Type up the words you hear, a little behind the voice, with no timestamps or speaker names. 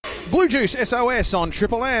Bluejuice SOS on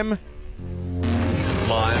Triple M.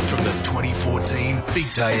 Live from the 2014 Big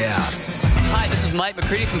Day Out. Hi, this is Mike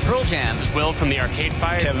McCready from Pearl Jam. This is Will from the Arcade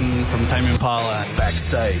Fire. Kevin from Tame Impala.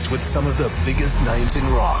 Backstage with some of the biggest names in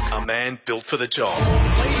rock. A man built for the job.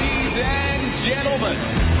 Ladies and gentlemen,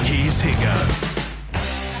 Here's Higgo.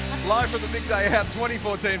 Live from the Big Day Out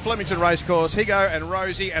 2014 Flemington Racecourse, Higgo and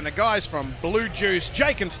Rosie and the guys from Bluejuice,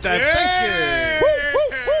 Jake and Stav. Thank you. Woo,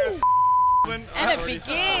 woo, woo. And it begins.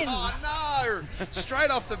 Oh, no. Straight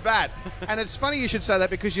off the bat. And it's funny you should say that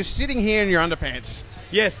because you're sitting here in your underpants.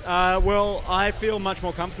 Yes, well, I feel much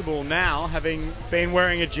more comfortable now, having been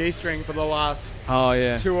wearing a G-string for the last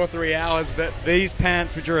 2 or 3 hours, that these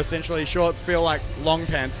pants, which are essentially shorts, feel like long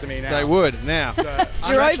pants to me now. They would now. So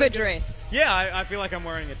You're overdressed. I feel like I'm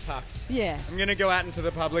wearing a tux. Yeah. I'm going to go out into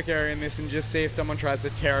the public area in this and just see if someone tries to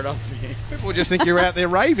tear it off me. People will just think you're out there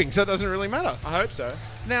raving, so it doesn't really matter. I hope so.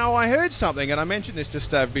 Now, I heard something, and I mentioned this to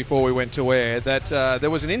Stav before we went to air, that there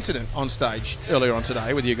was an incident on stage earlier on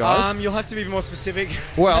today with you guys. You'll have to be more specific.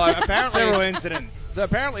 Well, apparently... Several incidents.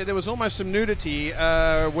 Apparently, there was almost some nudity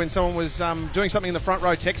when someone was doing something in the front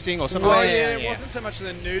row, texting or something. Well, it wasn't so much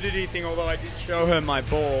the nudity thing, although I did show her my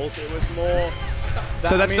balls. It was more...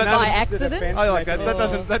 So that's By was just accident? a defense I like that.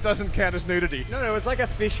 mechanism. That doesn't count as nudity. No, it was like a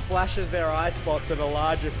fish flashes their eye spots at a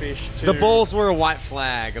larger fish. The balls were a white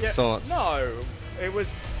flag of sorts. No, it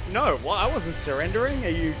was... No, well, I wasn't surrendering. Are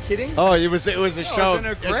you kidding? Oh, it was a No, show it wasn't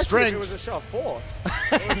of aggressive. strength. It was a show of force.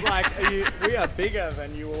 It was like, we are bigger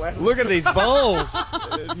than you will ever. Look at these balls.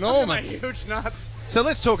 My Enormous. huge nuts. So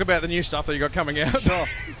let's talk about the new stuff that you got coming out. Sure.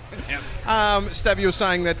 Stav, you were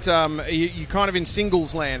saying that you're kind of in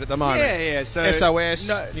singles land at the moment. Yeah. So SOS.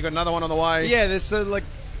 No, You got another one on the way. yeah, there's like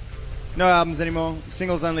no albums anymore.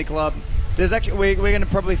 Singles only club. There's actually we're going to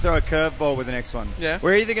probably throw a curveball with the next one. Yeah.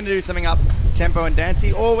 We're either going to do something up tempo and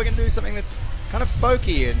dancey, or we're going to do something that's kind of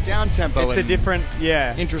folky and down tempo. It's a and different,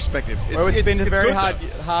 introspective. It's been a very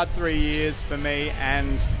good, hard 3 years for me,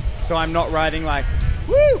 and so I'm not writing like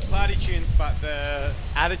party tunes, but the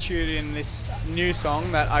attitude in this new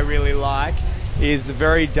song that I really like is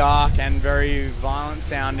very dark and very violent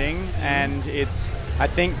sounding, and I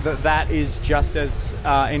think that is just as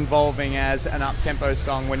involving as an up-tempo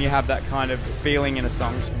song when you have that kind of feeling in a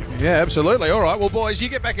song. Yeah, absolutely. All right. Well, boys, you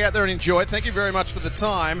get back out there and enjoy it. Thank you very much for the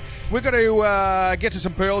time. We're going to get to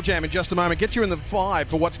some Pearl Jam in just a moment. Get you in the vibe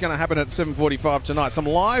for what's going to happen at 7:45 tonight. Some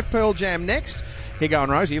live Pearl Jam next. Higgo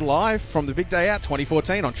and Rosie live from the Big Day Out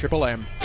 2014 on Triple M.